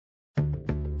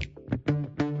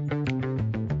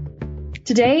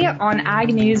Today on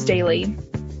Ag News Daily.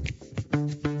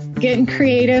 Getting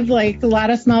creative like a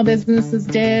lot of small businesses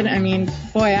did. I mean,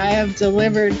 boy, I have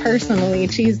delivered personally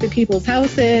cheese to people's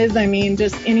houses. I mean,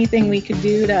 just anything we could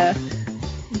do to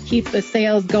keep the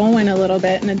sales going a little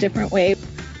bit in a different way.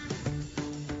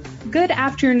 Good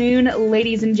afternoon,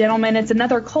 ladies and gentlemen. It's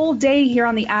another cold day here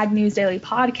on the Ag News Daily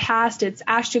podcast. It's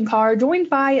Ashton Carr, joined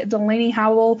by Delaney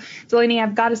Howell. Delaney,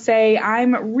 I've got to say,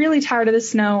 I'm really tired of the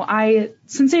snow. I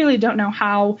sincerely don't know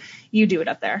how you do it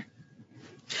up there.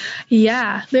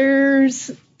 Yeah,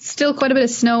 there's still quite a bit of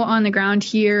snow on the ground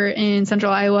here in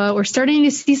central Iowa. We're starting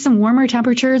to see some warmer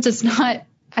temperatures. It's not,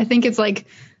 I think it's like,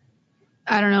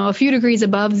 a few degrees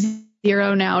above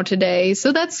zero now today.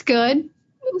 So that's good.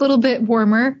 A little bit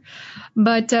warmer,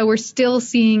 but we're still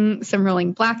seeing some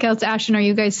rolling blackouts. Ashton, are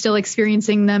you guys still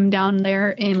experiencing them down there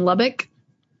in Lubbock?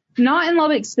 Not in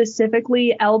Lubbock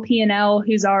specifically. LP&L,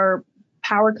 who's our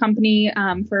power company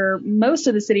for most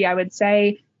of the city, I would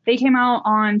say, they came out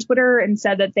on Twitter and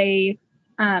said that they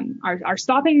are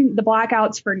stopping the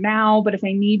blackouts for now, but if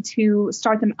they need to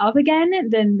start them up again,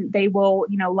 then they will,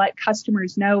 let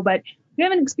customers know. But we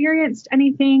haven't experienced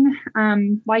anything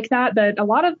like that. But a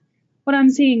lot of what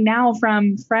I'm seeing now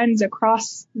from friends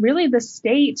across really the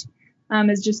state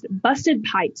is just busted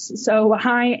pipes. So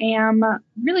I am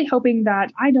really hoping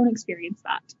that I don't experience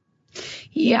that.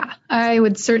 Yeah, I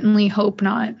would certainly hope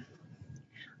not.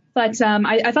 But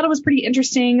I thought it was pretty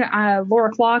interesting. Laura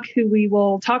Klock, who we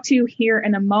will talk to here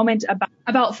in a moment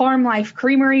about Farm Life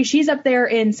Creamery, she's up there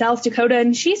in South Dakota,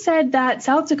 and she said that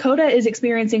South Dakota is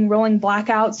experiencing rolling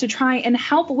blackouts to try and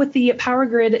help with the power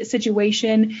grid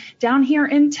situation down here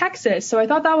in Texas. So I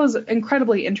thought that was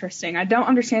incredibly interesting. I don't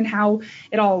understand how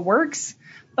it all works,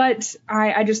 but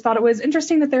I just thought it was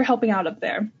interesting that they're helping out up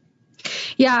there.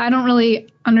 Yeah, I don't really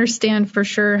understand for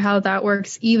sure how that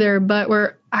works either, but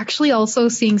we're actually also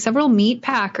seeing several meat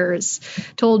packers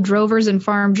told Drovers and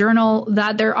Farm Journal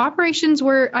that their operations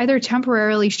were either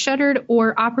temporarily shuttered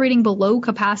or operating below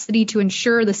capacity to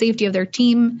ensure the safety of their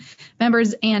team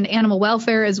members and animal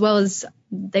welfare, as well as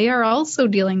they are also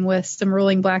dealing with some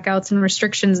rolling blackouts and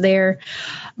restrictions there.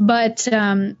 But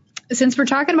since we're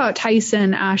talking about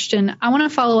Tyson, Ashton, I want to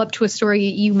follow up to a story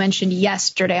you mentioned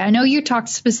yesterday. I know you talked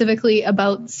specifically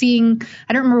about seeing,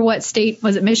 I don't remember what state,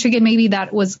 was it Michigan maybe,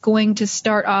 that was going to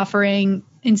start offering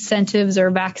incentives or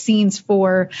vaccines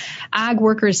for ag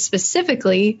workers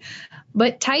specifically.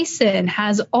 But Tyson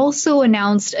has also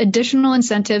announced additional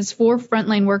incentives for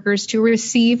frontline workers to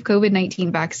receive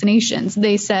COVID-19 vaccinations.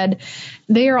 They said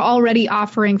they are already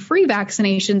offering free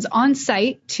vaccinations on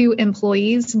site to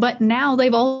employees, but now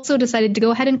they've also decided to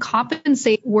go ahead and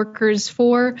compensate workers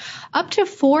for up to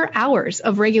 4 hours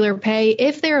of regular pay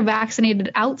if they are vaccinated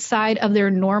outside of their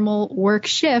normal work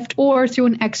shift or through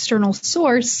an external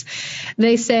source.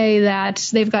 They say that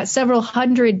they've got several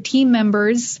hundred team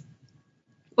members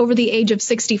over the age of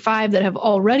 65 that have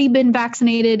already been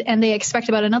vaccinated, and they expect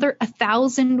about another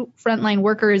 1,000 frontline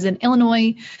workers in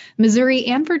Illinois, Missouri,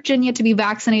 and Virginia to be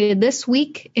vaccinated this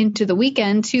week into the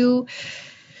weekend to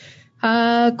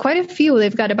quite a few.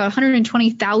 They've got about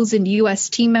 120,000 U.S.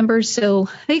 team members, so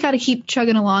they got to keep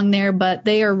chugging along there, but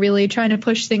they are really trying to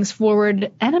push things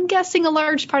forward. And I'm guessing a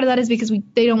large part of that is because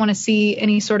they don't want to see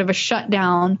any sort of a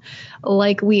shutdown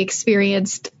like we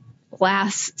experienced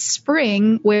last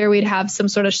spring, where we'd have some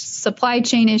sort of supply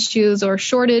chain issues or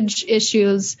shortage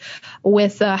issues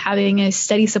with having a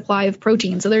steady supply of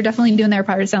protein. So they're definitely doing their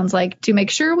part, it sounds like, to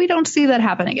make sure we don't see that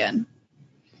happen again.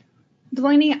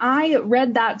 Delaney, I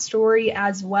read that story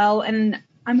as well, and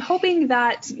I'm hoping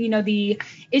that, the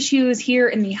issues here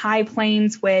in the High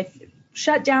Plains with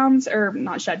shutdowns, or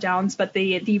not shutdowns, but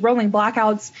the rolling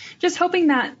blackouts, just hoping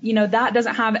that, that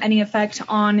doesn't have any effect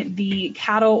on the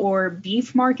cattle or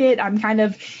beef market. I'm kind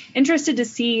of interested to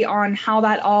see on how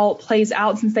that all plays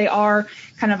out, since they are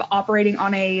kind of operating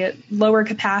on a lower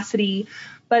capacity.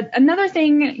 But another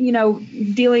thing,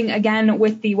 dealing again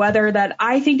with the weather that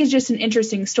I think is just an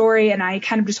interesting story, and I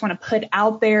kind of just want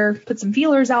to put some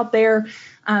feelers out there.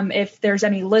 If there's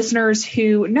any listeners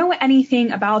who know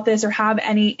anything about this or have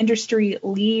any industry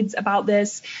leads about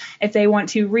this, if they want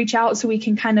to reach out so we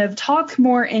can kind of talk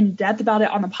more in depth about it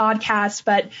on the podcast.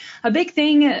 But a big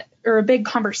thing, or a big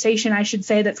conversation, I should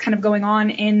say, that's kind of going on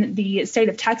in the state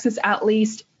of Texas, at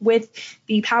least with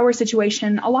the power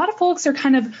situation, a lot of folks are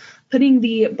kind of putting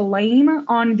the blame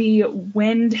on the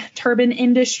wind turbine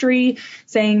industry,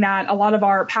 saying that a lot of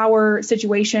our power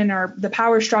situation or the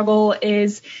power struggle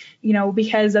is,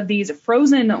 because of these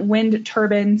frozen wind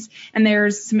turbines. And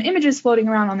there's some images floating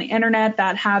around on the internet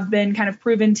that have been kind of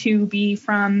proven to be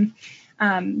from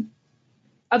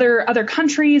other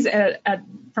countries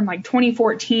from like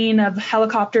 2014 of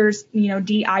helicopters,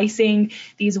 de-icing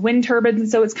these wind turbines. And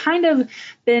so it's kind of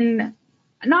been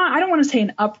I don't want to say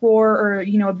an uproar or,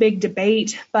 a big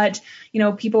debate, but,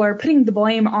 people are putting the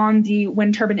blame on the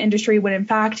wind turbine industry when in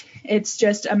fact it's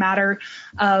just a matter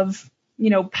of,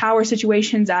 power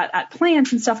situations at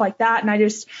plants and stuff like that. And I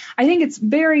think it's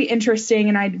very interesting,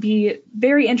 and I'd be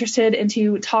very interested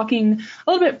into talking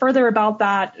a little bit further about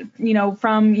that,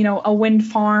 from, a wind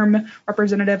farm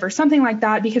representative or something like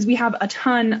that, because we have a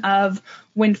ton of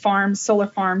wind farms, solar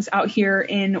farms out here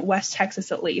in West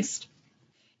Texas, at least.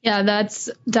 Yeah, that's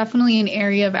definitely an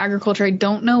area of agriculture I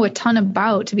don't know a ton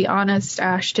about, to be honest,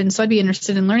 Ashton. So I'd be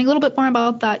interested in learning a little bit more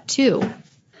about that, too.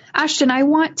 Ashton, I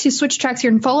want to switch tracks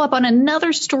here and follow up on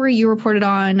another story you reported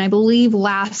on, I believe,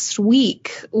 last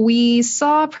week. We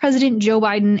saw President Joe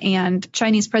Biden and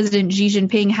Chinese President Xi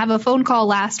Jinping have a phone call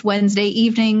last Wednesday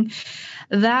evening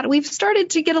that we've started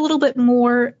to get a little bit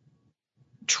more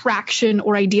traction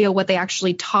or idea what they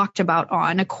actually talked about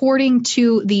on. According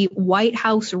to the White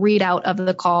House readout of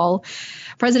the call,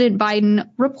 President Biden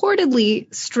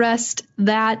reportedly stressed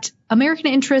that American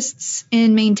interests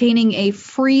in maintaining a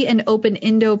free and open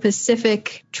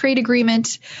Indo-Pacific trade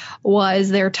agreement was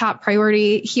their top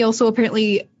priority. He also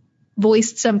apparently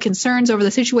voiced some concerns over the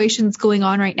situations going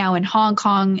on right now in Hong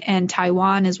Kong and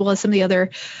Taiwan, as well as some of the other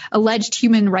alleged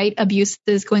human rights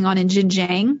abuses going on in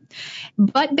Xinjiang.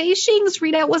 But Beijing's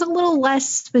readout was a little less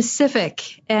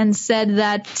specific and said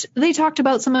that they talked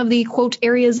about some of the, quote,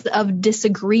 areas of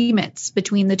disagreements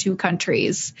between the two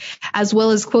countries, as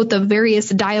well as, quote, the various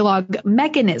dialogue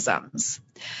mechanisms.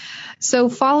 So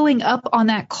following up on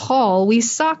that call, we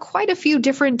saw quite a few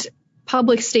different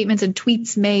public statements and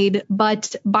tweets made,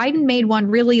 but Biden made one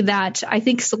really that I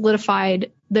think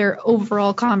solidified their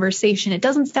overall conversation. It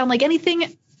doesn't sound like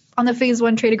anything on the phase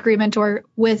one trade agreement or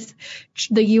with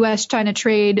the U.S.-China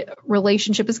trade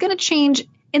relationship is going to change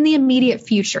in the immediate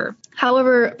future.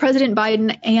 However, President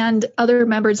Biden and other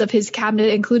members of his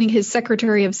cabinet, including his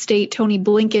Secretary of State, Tony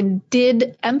Blinken,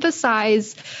 did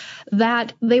emphasize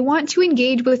that they want to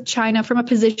engage with China from a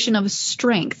position of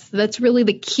strength. That's really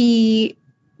the key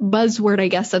buzzword, I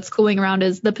guess, that's going around,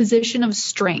 is the position of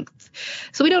strength.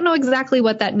 So we don't know exactly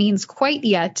what that means quite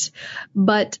yet,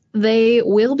 but they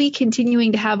will be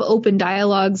continuing to have open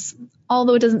dialogues,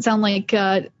 although it doesn't sound like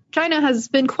China has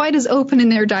been quite as open in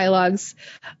their dialogues.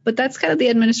 But that's kind of the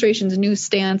administration's new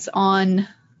stance on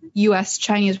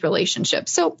U.S.-Chinese relationship.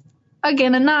 So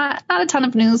again, and not a ton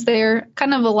of news there,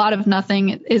 kind of a lot of nothing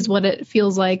is what it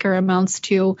feels like or amounts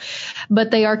to,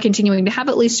 but they are continuing to have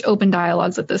at least open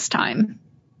dialogues at this time.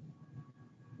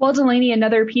 Well, Delaney,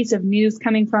 another piece of news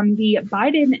coming from the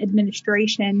Biden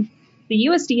administration. The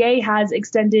USDA has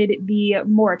extended the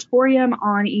moratorium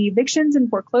on evictions and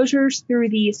foreclosures through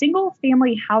the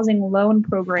single-family housing loan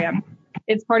program.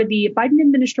 It's part of the Biden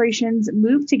administration's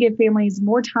move to give families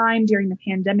more time during the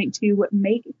pandemic to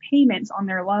make payments on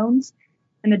their loans.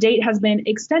 And the date has been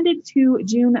extended to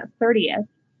June 30th.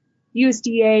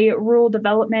 USDA Rural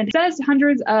Development says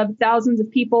hundreds of thousands of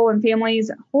people and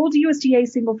families hold USDA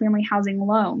single-family housing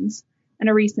loans. And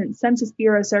a recent Census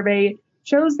Bureau survey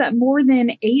shows that more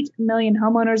than 8 million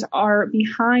homeowners are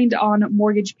behind on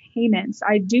mortgage payments.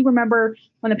 I do remember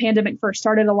when the pandemic first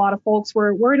started, a lot of folks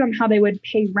were worried on how they would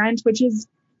pay rent, which is,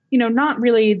 not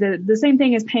really the same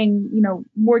thing as paying,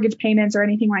 mortgage payments or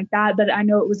anything like that. But I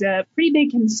know it was a pretty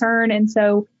big concern. And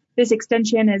so this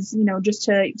extension is, just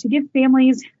to give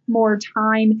families more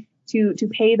time to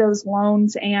pay those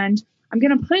loans. And I'm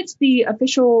going to put the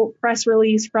official press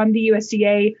release from the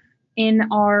USDA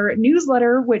in our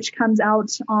newsletter, which comes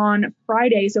out on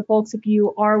Friday. So folks, if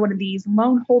you are one of these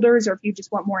loan holders, or if you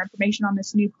just want more information on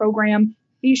this new program,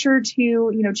 be sure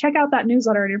to, check out that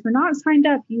newsletter. And if you're not signed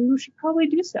up, you should probably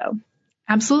do so.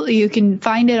 Absolutely. You can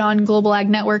find it on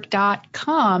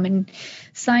globalagnetwork.com and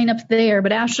sign up there.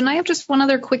 But Ashton, I have just one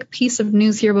other quick piece of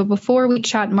news here. But before we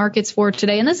chat markets for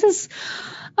today, and this is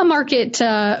a market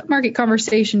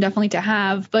conversation definitely to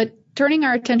have, but turning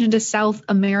our attention to South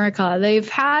America, they've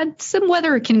had some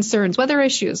weather concerns, weather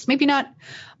issues, maybe not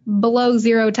below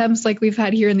zero temps like we've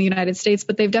had here in the United States,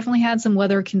 but they've definitely had some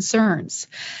weather concerns.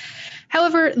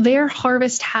 However, their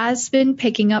harvest has been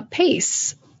picking up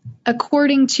pace.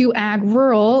 According to Ag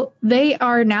Rural, they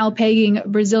are now pegging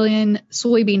Brazilian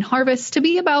soybean harvest to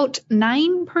be about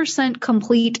 9%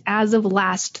 complete as of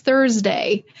last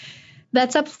Thursday.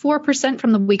 That's up 4%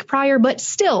 from the week prior, but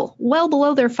still well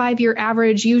below their 5-year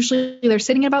average. Usually they're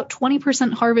sitting at about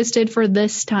 20% harvested for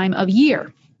this time of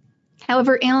year.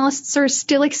 However, analysts are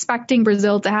still expecting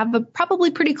Brazil to have a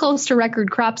probably pretty close to record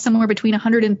crop, somewhere between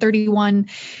 131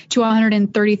 to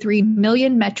 133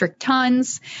 million metric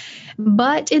tons.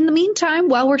 But in the meantime,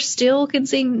 while we're still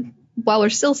seeing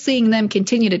them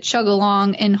continue to chug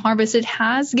along in harvest, it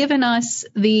has given us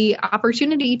the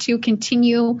opportunity to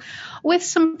continue with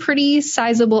some pretty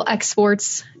sizable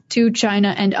exports to China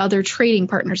and other trading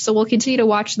partners. So we'll continue to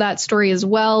watch that story as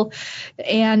well.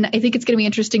 And I think it's going to be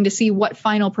interesting to see what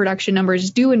final production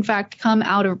numbers do in fact come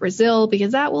out of Brazil,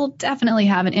 because that will definitely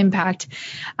have an impact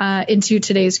into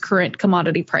today's current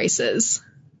commodity prices.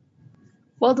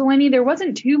 Well, Delaney, there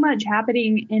wasn't too much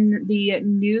happening in the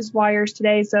news wires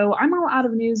today, so I'm all out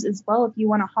of news as well if you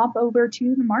want to hop over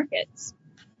to the markets.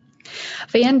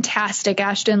 Fantastic,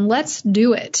 Ashton. Let's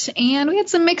do it. And we had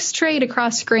some mixed trade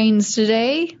across grains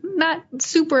today. Not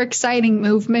super exciting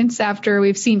movements after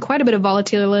we've seen quite a bit of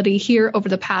volatility here over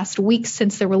the past week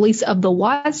since the release of the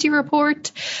WASDE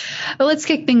report. But let's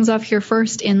kick things off here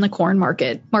first in the corn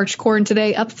market. March corn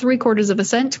today up 3/4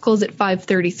 cent to close at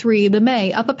 5.33. The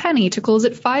May up a penny to close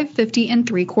at 5.50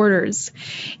 3/4.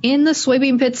 In the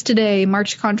soybean pits today,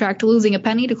 March contract losing a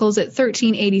penny to close at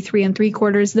 13.83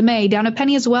 3/4. The May down a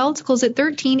penny as well to close at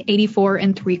 13.84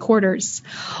 3/4.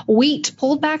 Wheat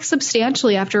pulled back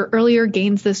substantially after earlier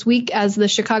gains this week as the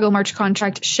Chicago March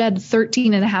contract shed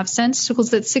 13.5 cents to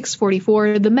close at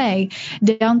 6.44. The May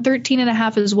down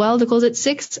 13.5 as well to close at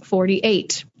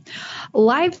 6.48.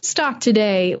 Livestock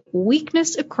today,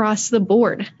 weakness across the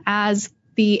board as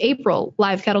the April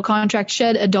live cattle contract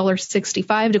shed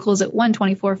 $1.65 to close at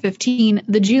 124.15.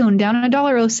 The June down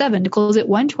 $1.07 to close at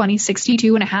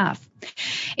 120.62.5.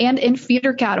 And in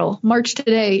feeder cattle, March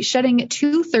today shedding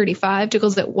 $2.35 to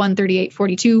close at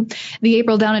 138.42. The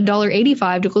April down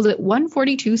 $1.85 to close at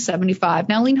 142.75.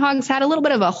 Now, lean hogs had a little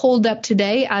bit of a hold up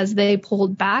today as they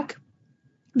pulled back.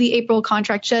 The April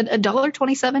contract shed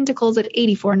 $1.27 to close at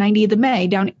 84.90. The May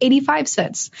down 85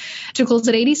 cents to close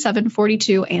at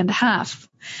 87.42.5.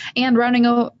 And rounding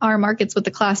out our markets with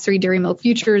the Class 3 dairy milk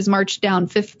futures, March down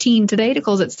 15 today to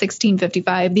close at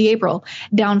 16.55. The April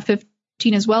down 15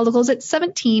 as well to close at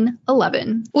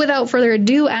 17.11. Without further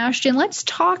ado, Ashton, let's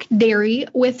talk dairy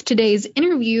with today's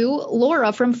interview,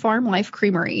 Laura from Farm Life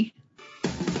Creamery.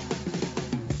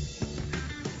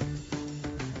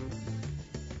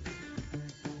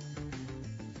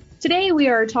 Today we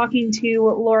are talking to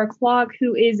Laura Clark,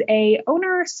 who is a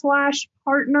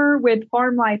owner/partner with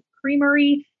Farm Life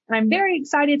Creamery. And I'm very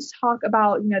excited to talk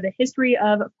about, the history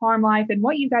of Farm Life and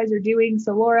what you guys are doing.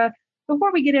 So Laura,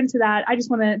 before we get into that, I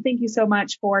just want to thank you so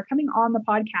much for coming on the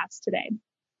podcast today.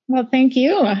 Well, thank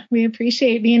you. We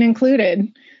appreciate being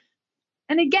included.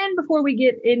 And again, before we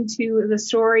get into the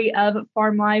story of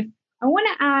Farm Life, I want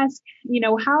to ask,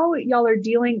 how y'all are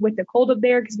dealing with the cold up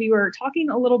there, because we were talking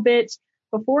a little bit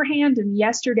beforehand, and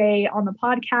yesterday on the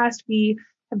podcast, we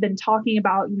have been talking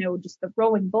about, just the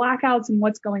rolling blackouts and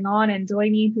what's going on. And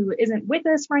Delaney, who isn't with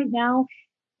us right now,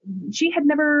 she had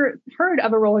never heard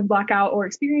of a rolling blackout or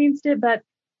experienced it, but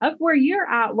up where you're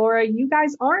at, Laura, you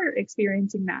guys are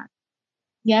experiencing that.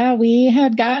 Yeah, we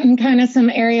had gotten kind of some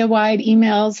area-wide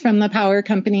emails from the power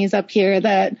companies up here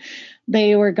that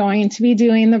they were going to be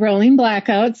doing the rolling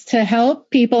blackouts to help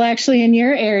people actually in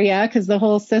your area because the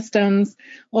whole system's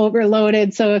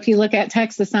overloaded. So if you look at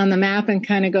Texas on the map and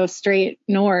kind of go straight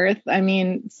north,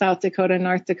 South Dakota,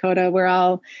 North Dakota, we're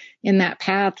all in that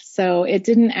path. So it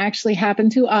didn't actually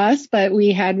happen to us, but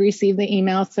we had received the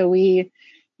email. So we,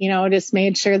 just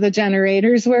made sure the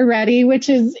generators were ready, which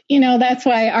is, that's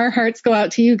why our hearts go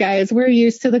out to you guys. We're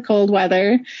used to the cold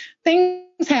weather.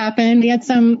 Things happen. We had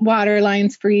some water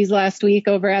lines freeze last week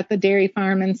over at the dairy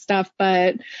farm and stuff,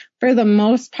 but for the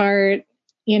most part,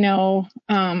 we're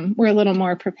a little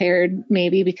more prepared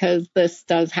maybe because this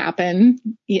does happen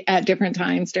at different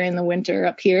times during the winter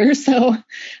up here. So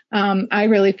I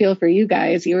really feel for you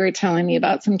guys. You were telling me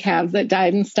about some calves that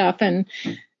died and stuff, and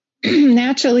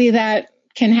naturally that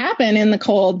can happen in the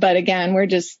cold, but again, we're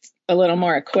just a little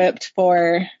more equipped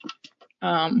for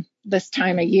this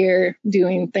time of year,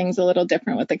 doing things a little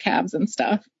different with the calves and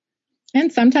stuff.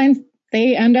 And sometimes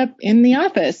they end up in the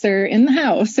office or in the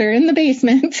house or in the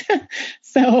basement.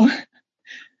 So.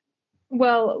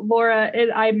 Well, Laura,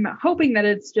 I'm hoping that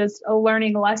it's just a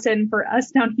learning lesson for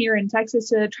us down here in Texas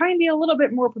to try and be a little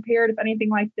bit more prepared if anything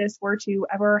like this were to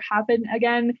ever happen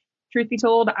again. Truth be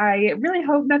told, I really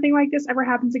hope nothing like this ever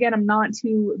happens again. I'm not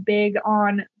too big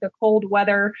on the cold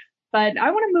weather, but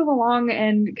I want to move along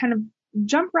and kind of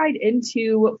jump right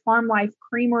into Farm Life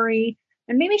Creamery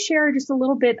and maybe share just a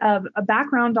little bit of a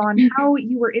background on how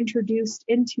you were introduced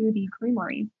into the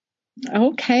creamery.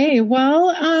 Okay,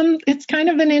 well, it's kind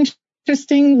of an interesting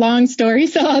interesting long story,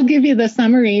 so I'll give you the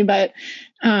summary. But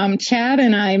Chad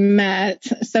and I met.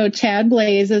 So Chad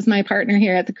Blaze is my partner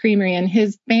here at the creamery, and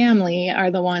his family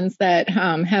are the ones that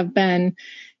have been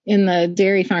in the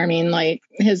dairy farming. Like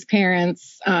his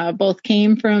parents both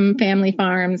came from family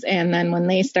farms, and then when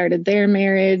they started their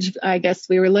marriage, I guess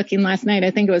we were looking last night,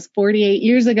 I think it was 48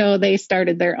 years ago, they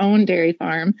started their own dairy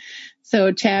farm.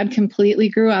 So Chad completely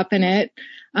grew up in it.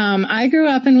 I grew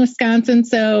up in Wisconsin,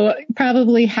 so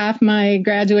probably half my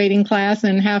graduating class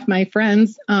and half my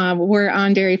friends were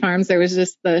on dairy farms. There was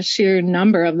just the sheer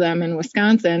number of them in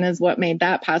Wisconsin is what made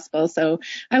that possible. So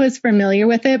I was familiar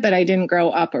with it, but I didn't grow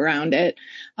up around it,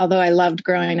 although I loved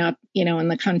growing up, in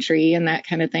the country and that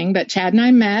kind of thing. But Chad and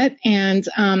I met, and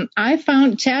I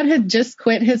found Chad had just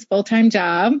quit his full-time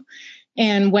job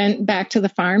and went back to the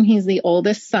farm. He's the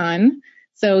oldest son,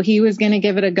 so he was going to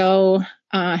give it a go,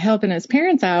 helping his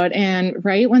parents out. And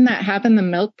right when that happened, the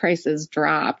milk prices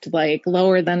dropped like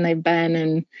lower than they've been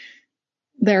in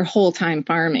their whole time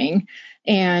farming.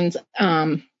 And,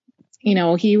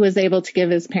 he was able to give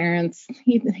his parents,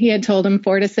 he had told them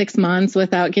 4 to 6 months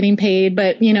without getting paid.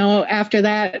 But, after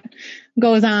that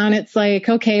goes on, it's like,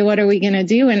 okay, what are we going to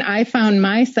do? And I found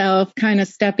myself kind of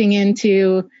stepping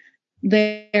into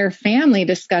their family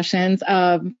discussions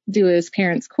of, do his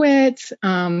parents quit?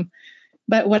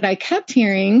 But what I kept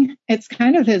hearing, it's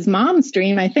kind of his mom's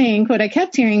dream, I think. What I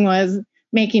kept hearing was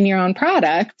making your own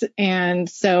product. And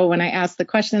so when I asked the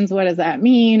questions, what does that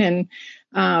mean?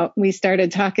 And we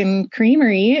started talking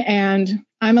creamery, and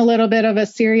I'm a little bit of a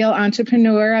serial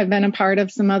entrepreneur. I've been a part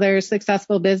of some other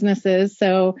successful businesses.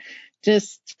 So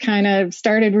just kind of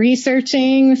started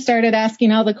researching, started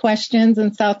asking all the questions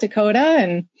in South Dakota.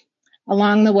 And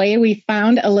along the way, we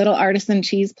found a little artisan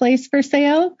cheese place for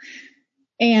sale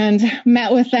and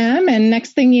met with them. And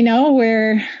next thing you know,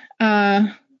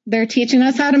 they're teaching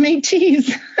us how to make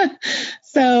cheese.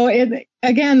 So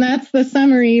again, that's the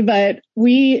summary, but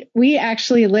we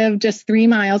actually live just 3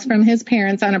 miles from his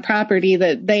parents on a property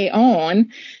that they own.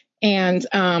 And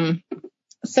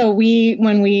so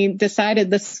when we decided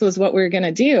this was what we were going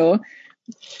to do,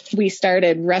 we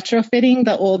started retrofitting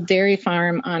the old dairy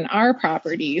farm on our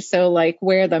property. So like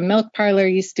where the milk parlor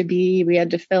used to be, we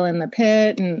had to fill in the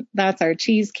pit, and that's our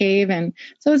cheese cave. And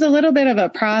so it was a little bit of a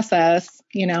process,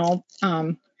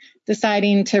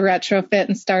 deciding to retrofit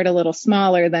and start a little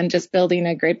smaller than just building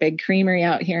a great big creamery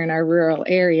out here in our rural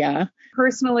area.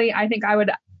 Personally, I think I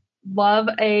would love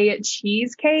a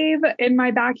cheese cave in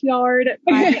my backyard.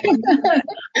 I'm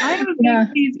a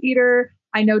big cheese eater.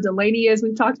 I know Delaney is.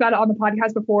 We've talked about it on the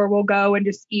podcast before. We'll go and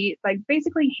just eat like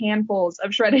basically handfuls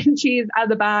of shredded cheese out of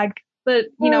the bag. But,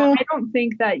 I don't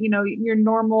think that, your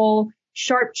normal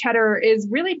sharp cheddar is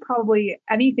really probably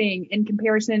anything in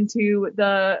comparison to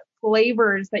the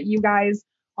flavors that you guys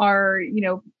are,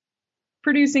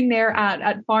 producing there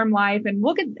at Farm Life. And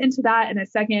we'll get into that in a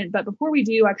second. But before we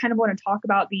do, I kind of want to talk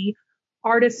about the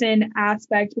artisan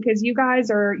aspect, because you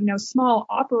guys are, small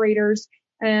operators.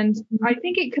 And I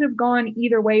think it could have gone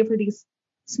either way for these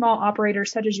small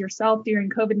operators such as yourself during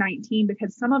COVID-19,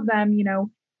 because some of them,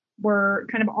 were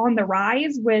kind of on the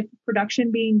rise with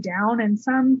production being down, and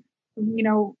some,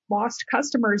 lost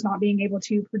customers not being able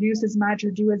to produce as much or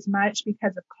do as much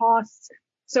because of costs.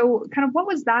 So kind of what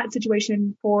was that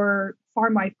situation for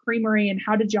Farm Life Creamery, and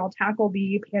how did y'all tackle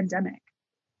the pandemic?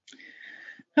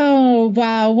 Oh,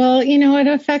 wow. Well, it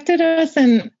affected us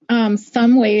in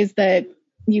some ways that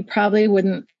you probably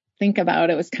wouldn't think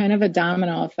about. It was kind of a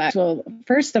domino effect. Well,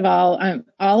 first of all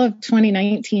of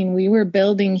 2019, we were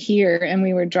building here, and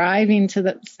we were driving to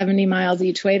the 70 miles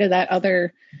each way to that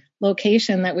other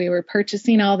location that we were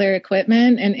purchasing all their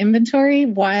equipment and inventory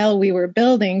while we were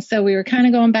building. So we were kind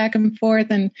of going back and forth,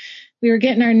 and we were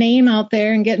getting our name out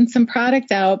there and getting some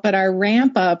product out, but our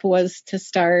ramp up was to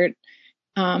start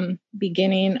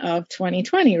beginning of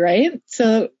 2020, right?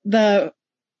 So the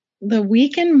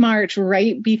week in March,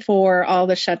 right before all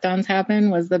the shutdowns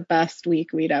happened, was the best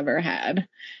week we'd ever had.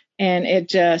 And it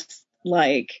just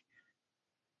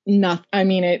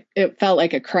it felt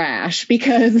like a crash,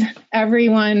 because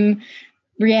everyone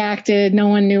reacted. No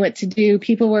one knew what to do.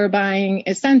 People were buying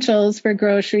essentials for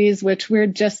groceries, which we're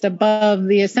just above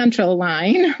the essential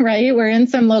line, right? We're in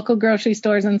some local grocery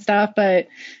stores and stuff, but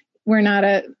we're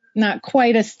not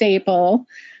quite a staple.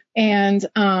 And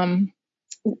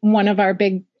one of our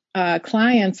big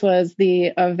clients was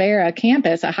the Avera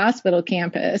campus, a hospital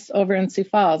campus over in Sioux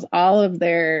Falls. All of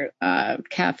their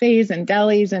cafes and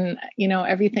delis and,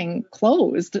 everything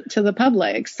closed to the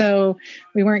public. So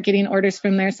we weren't getting orders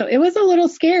from there. So it was a little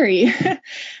scary.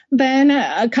 Then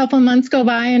a couple months go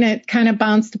by, and it kind of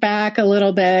bounced back a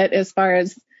little bit as far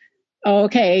as,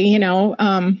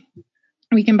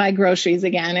 we can buy groceries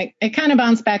again. It kind of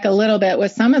bounced back a little bit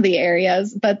with some of the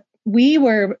areas, but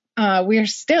we're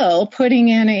still putting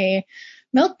in a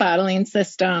milk bottling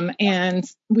system, and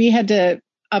we had to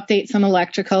update some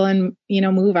electrical and,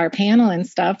 move our panel and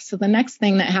stuff. So the next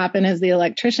thing that happened is the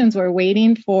electricians were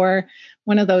waiting for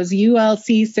one of those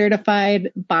ULC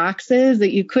certified boxes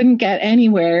that you couldn't get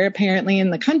anywhere apparently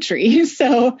in the country.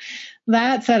 So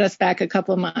that set us back a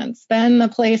couple months. Then the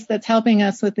place that's helping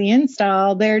us with the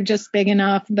install, they're just big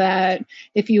enough that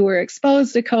if you were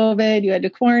exposed to COVID, you had to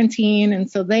quarantine. And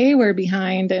so they were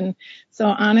behind. And so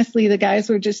honestly, the guys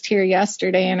were just here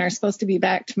yesterday and are supposed to be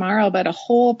back tomorrow. But a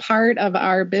whole part of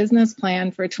our business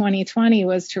plan for 2020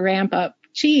 was to ramp up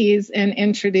cheese and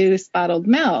introduce bottled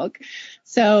milk.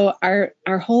 So our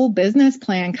whole business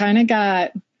plan kind of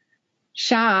got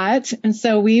shot. And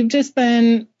so we've just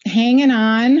been hanging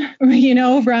on,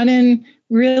 running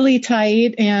really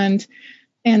tight. And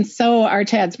so are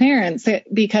Chad's parents,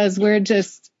 because we're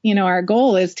just, our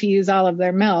goal is to use all of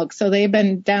their milk. So they've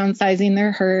been downsizing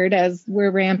their herd as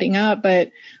we're ramping up,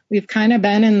 but we've kind of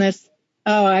been in this,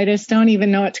 I just don't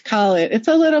even know what to call it. It's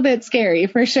a little bit scary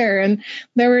for sure. And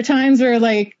there were times where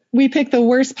we picked the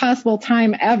worst possible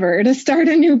time ever to start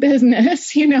a new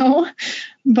business,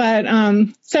 but,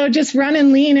 so just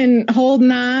running lean and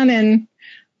holding on and,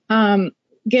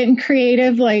 getting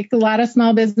creative like a lot of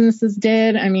small businesses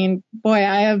did. I mean, boy,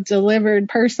 I have delivered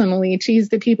personally cheese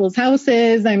to people's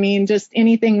houses. I mean, just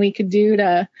anything we could do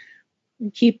to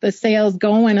keep the sales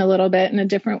going a little bit in a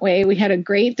different way. We had a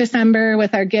great December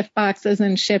with our gift boxes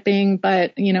and shipping,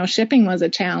 but, shipping was a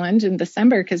challenge in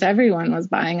December because everyone was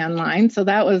buying online. So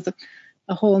that was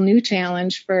a whole new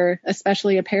challenge for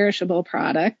especially a perishable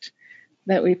product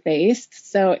that we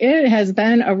faced. So it has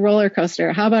been a roller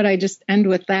coaster. How about I just end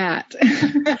with that?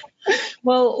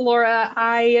 Well, Laura,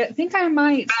 I think I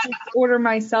might order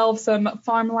myself some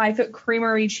Farm Life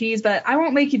Creamery cheese, but I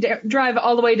won't make you drive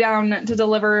all the way down to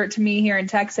deliver to me here in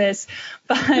Texas.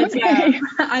 But okay.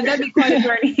 That'd be quite a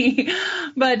journey.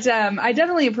 But I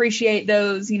definitely appreciate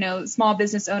those, small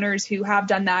business owners who have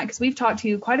done that, because we've talked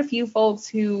to quite a few folks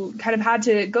who kind of had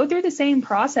to go through the same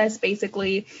process,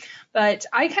 basically. But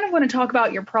I kind of want to talk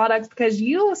about your products, because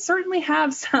you certainly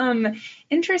have some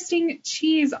interesting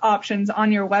cheese options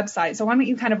on your website. So why don't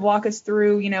you kind of walk us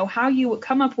through, how you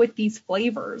come up with these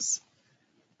flavors?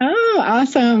 Oh,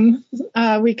 awesome.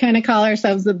 We kind of call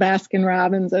ourselves the Baskin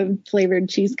Robbins of flavored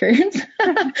cheese curds.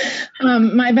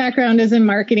 My background is in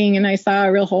marketing, and I saw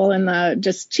a real hole in the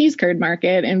just cheese curd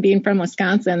market. And being from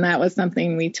Wisconsin, that was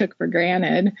something we took for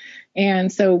granted.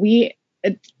 And so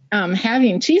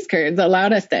having cheese curds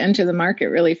allowed us to enter the market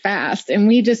really fast. And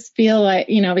we just feel like,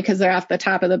 because they're off the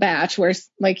top of the batch, where,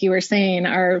 like you were saying,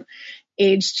 our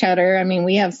aged cheddar, I mean,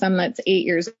 we have some that's 8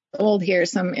 years old here,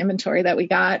 some inventory that we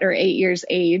got are 8 years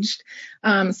aged.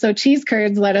 So cheese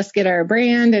curds let us get our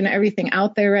brand and everything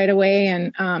out there right away.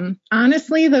 And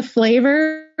honestly, the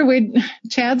flavor,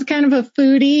 Chad's kind of a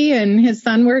foodie, and his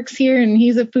son works here and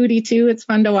he's a foodie too. It's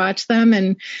fun to watch them.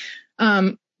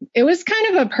 And it was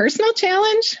kind of a personal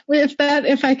challenge with that,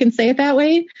 if I can say it that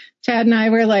way. Chad and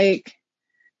I were like,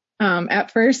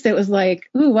 at first it was like,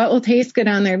 ooh, what will taste good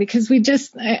on there? Because we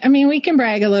can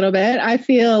brag a little bit. I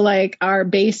feel like our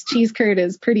base cheese curd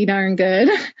is pretty darn good.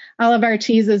 All of our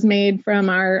cheese is made from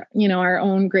our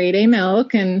own grade A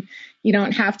milk, and you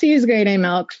don't have to use grade A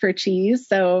milk for cheese.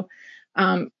 So,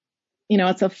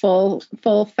 it's a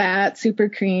full fat, super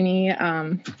creamy.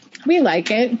 We like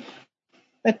it.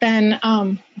 But then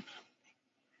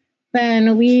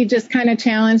we just kind of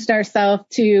challenged ourselves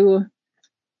to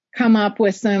come up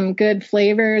with some good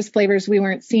flavors we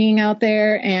weren't seeing out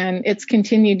there. And it's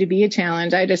continued to be a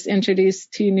challenge. I just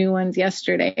introduced 2 new ones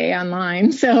yesterday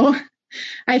online. So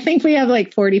I think we have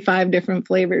like 45 different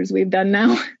flavors we've done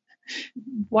now.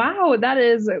 Wow, that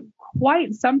is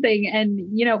quite something.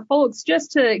 And, folks,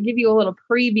 just to give you a little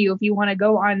preview, if you want to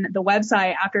go on the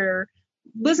website after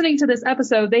listening to this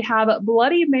episode, they have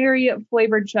Bloody Mary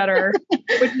flavored cheddar,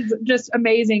 which is just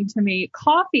amazing to me.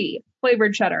 Coffee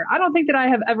flavored cheddar. I don't think that I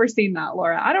have ever seen that,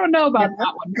 Laura. I don't know about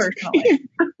that one personally.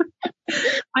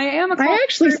 I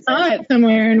actually saw it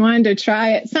somewhere and wanted to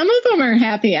try it. Some of them are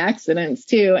happy accidents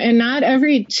too. And not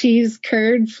every cheese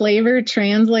curd flavor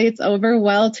translates over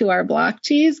well to our block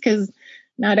cheese, because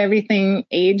not everything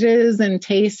ages and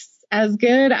tastes as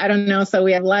good. I don't know. So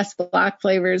we have less block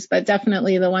flavors, but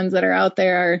definitely the ones that are out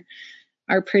there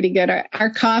are pretty good. Our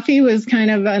coffee was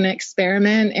kind of an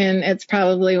experiment, and it's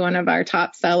probably one of our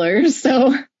top sellers.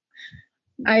 So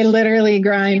I literally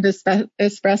grind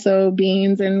espresso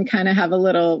beans and kind of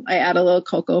I add a little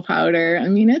cocoa powder. I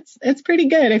mean, it's pretty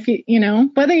good if you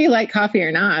whether you like coffee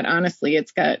or not. Honestly,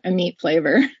 it's got a neat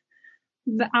flavor.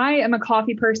 I am a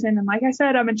coffee person, and like I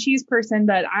said, I'm a cheese person,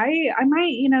 but I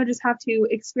might, just have to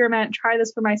experiment, try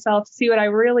this for myself to see what I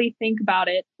really think about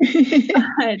it.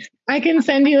 But I can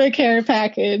send you a care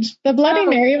package. The Bloody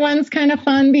Mary one's kind of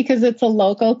fun because it's a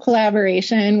local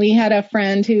collaboration. We had a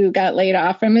friend who got laid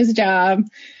off from his job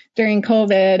during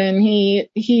COVID, and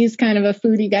he's kind of a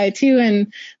foodie guy too,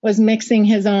 and was mixing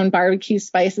his own barbecue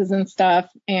spices and stuff.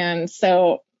 And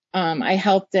so I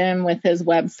helped him with his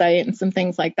website and some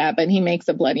things like that, but he makes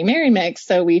a Bloody Mary mix.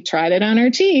 So we tried it on our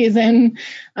cheese, and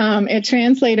it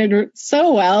translated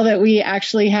so well that we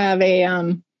actually have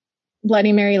a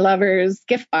Bloody Mary Lovers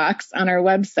gift box on our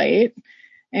website.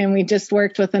 And we just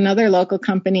worked with another local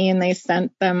company, and they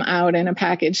sent them out in a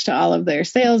package to all of their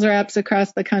sales reps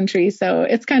across the country. So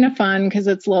it's kind of fun because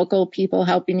it's local people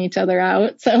helping each other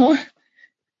out. So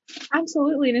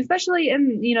absolutely. And especially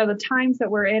in, the times that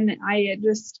we're in, I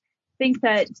just think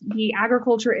that the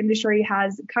agriculture industry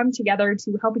has come together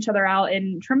to help each other out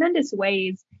in tremendous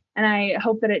ways. And I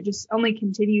hope that it just only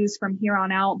continues from here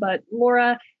on out. But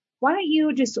Laura, why don't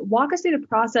you just walk us through the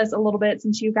process a little bit,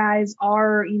 since you guys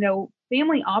are,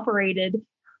 family operated,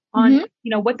 on,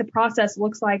 what the process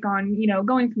looks like on,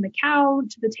 going from the cow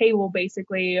to the table,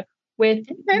 basically, with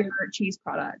your cheese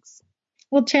products.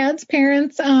 Well, Chad's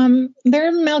parents,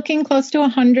 they're milking close to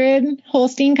 100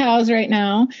 Holstein cows right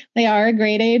now. They are a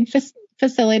grade A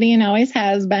facility and always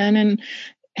have been.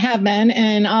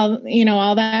 And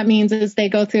all that means is they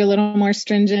go through a little more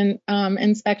stringent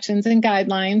inspections and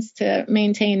guidelines to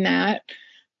maintain that.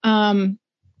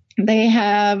 They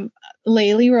have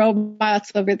Lely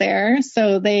robots over there,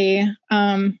 so they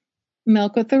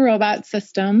milk with the robot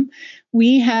system.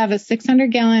 We have a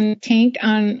 600-gallon tank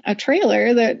on a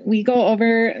trailer that we go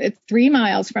over. It's 3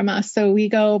 miles from us, so we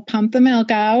go pump the milk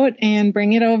out and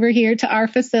bring it over here to our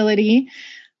facility.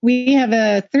 We have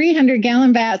a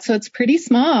 300-gallon vat, so it's pretty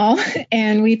small,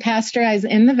 and we pasteurize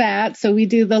in the vat. So we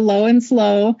do the low and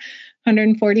slow,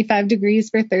 145 degrees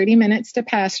for 30 minutes to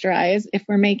pasteurize. If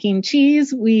we're making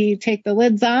cheese, we take the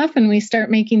lids off and we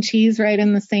start making cheese right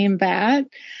in the same vat.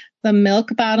 The milk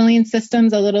bottling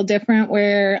system's a little different,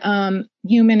 where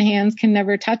human hands can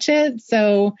never touch it.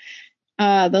 So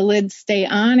the lids stay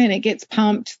on and it gets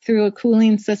pumped through a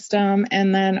cooling system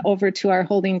and then over to our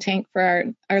holding tank for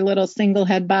our little single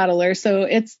head bottler. So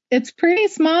it's pretty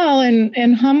small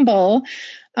and humble.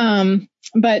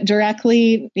 But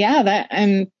directly,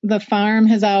 and the farm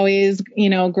has always,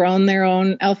 grown their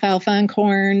own alfalfa and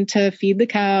corn to feed the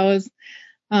cows.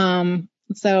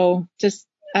 So just,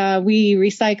 we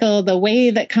recycle the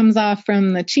whey that comes off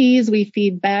from the cheese. We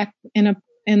feed back in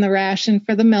the ration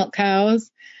for the milk cows.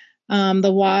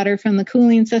 The water from the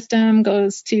cooling system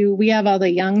goes to, we have all the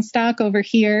young stock over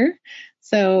here.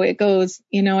 So it goes,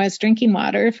 as drinking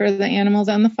water for the animals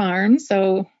on the farm.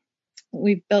 So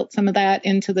we've built some of that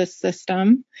into the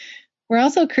system. We're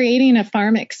also creating a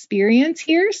farm experience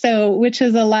here, which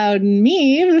has allowed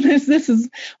me, this is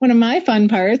one of my fun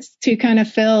parts, to kind of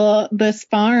fill this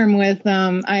farm with,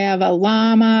 I have a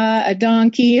llama, a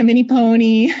donkey, a mini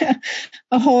pony,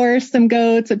 a horse, some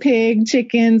goats, a pig,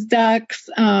 chickens, ducks.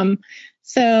 And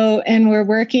we're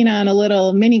working on a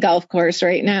little mini golf course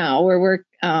right now where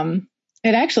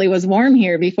it actually was warm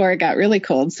here before it got really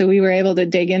cold, so we were able to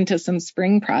dig into some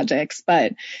spring projects.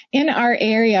 But in our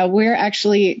area, we're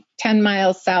actually 10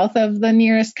 miles south of the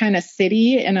nearest kind of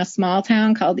city in a small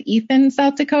town called Ethan,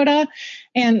 South Dakota.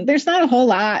 And there's not a whole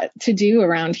lot to do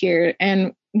around here.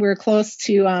 And we're close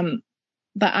to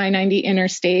the I-90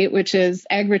 interstate, which is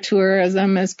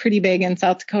agritourism is pretty big in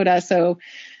South Dakota. So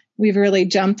we've really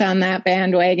jumped on that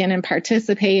bandwagon and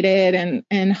participated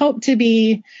and hope to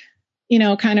be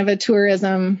kind of a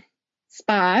tourism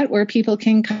spot where people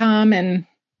can come and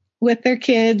with their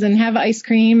kids and have ice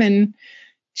cream and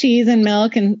cheese and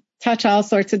milk and touch all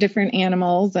sorts of different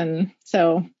animals. And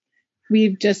so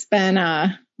we've just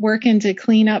been working to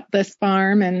clean up this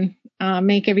farm and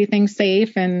make everything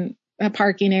safe and a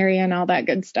parking area and all that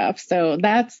good stuff. So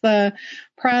that's the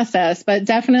process. But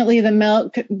definitely the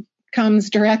milk comes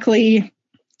directly,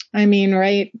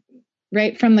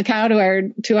 right from the cow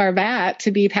to our vat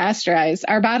to be pasteurized.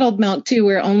 Our bottled milk too,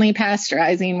 we're only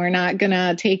pasteurizing. We're not going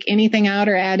to take anything out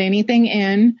or add anything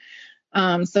in.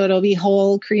 So it'll be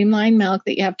whole cream line milk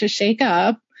that you have to shake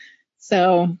up.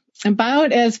 So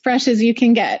about as fresh as you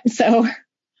can get. So,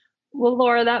 well,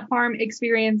 Laura, that farm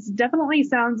experience definitely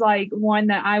sounds like one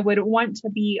that I would want to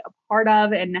be a part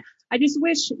of. And I just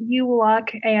wish you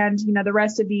luck and, the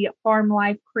rest of the Farm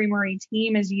Life Creamery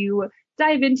team as you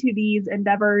dive into these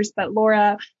endeavors. But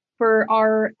Laura, for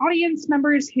our audience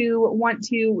members who want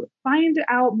to find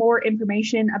out more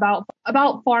information about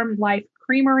Farm Life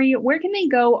Creamery, where can they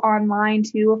go online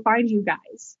to find you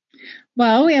guys?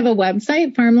 Well, we have a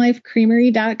website,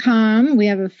 farmlifecreamery.com. We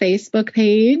have a Facebook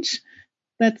page.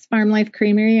 That's Farm Life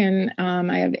Creamery, and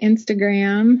I have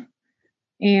Instagram,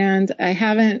 and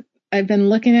I've been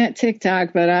looking at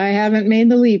TikTok, but I haven't made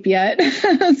the leap yet.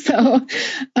 So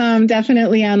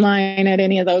definitely online at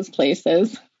any of those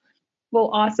places.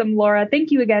 Well, awesome, Laura.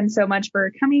 Thank you again so much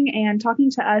for coming and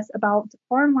talking to us about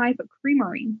Farm Life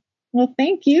Creamery. Well,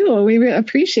 thank you. We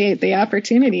appreciate the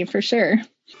opportunity for sure.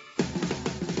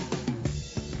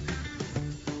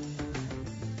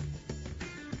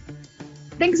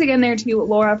 Thanks again there to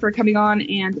Laura for coming on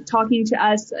and talking to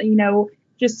us.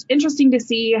 Just interesting to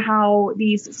see how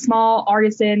these small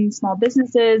artisans, small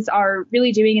businesses are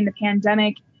really doing in the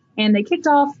pandemic. And they kicked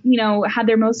off, had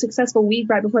their most successful week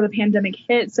right before the pandemic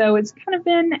hit. So it's kind of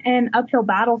been an uphill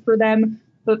battle for them.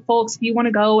 But folks, if you want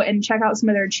to go and check out some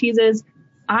of their cheeses,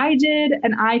 I did.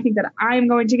 And I think that I'm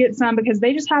going to get some because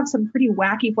they just have some pretty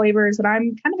wacky flavors that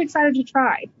I'm kind of excited to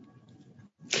try.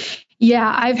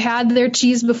 Yeah, I've had their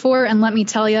cheese before, and let me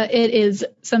tell you, it is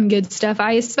some good stuff.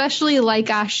 I especially like,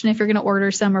 Ashton, if you're going to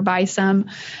order some or buy some,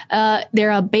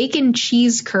 they're a bacon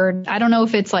cheese curd. I don't know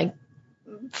if it's like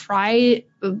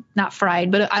not fried,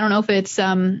 but I don't know if it's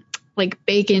like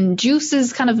bacon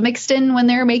juices kind of mixed in when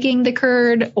they're making the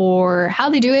curd or how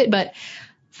they do it, but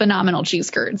phenomenal cheese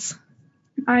curds.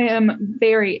 I am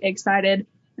very excited.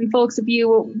 And folks, if you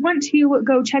want to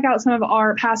go check out some of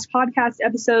our past podcast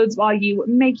episodes while you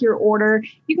make your order,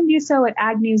 you can do so at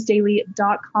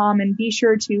agnewsdaily.com, and be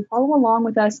sure to follow along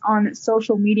with us on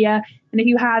social media. And if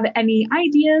you have any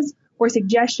ideas or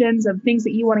suggestions of things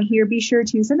that you want to hear, be sure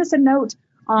to send us a note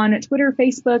on Twitter,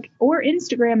 Facebook, or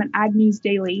Instagram at Ag News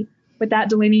Daily. With that,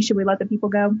 Delaney, should we let the people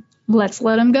go? Let's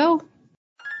let them go.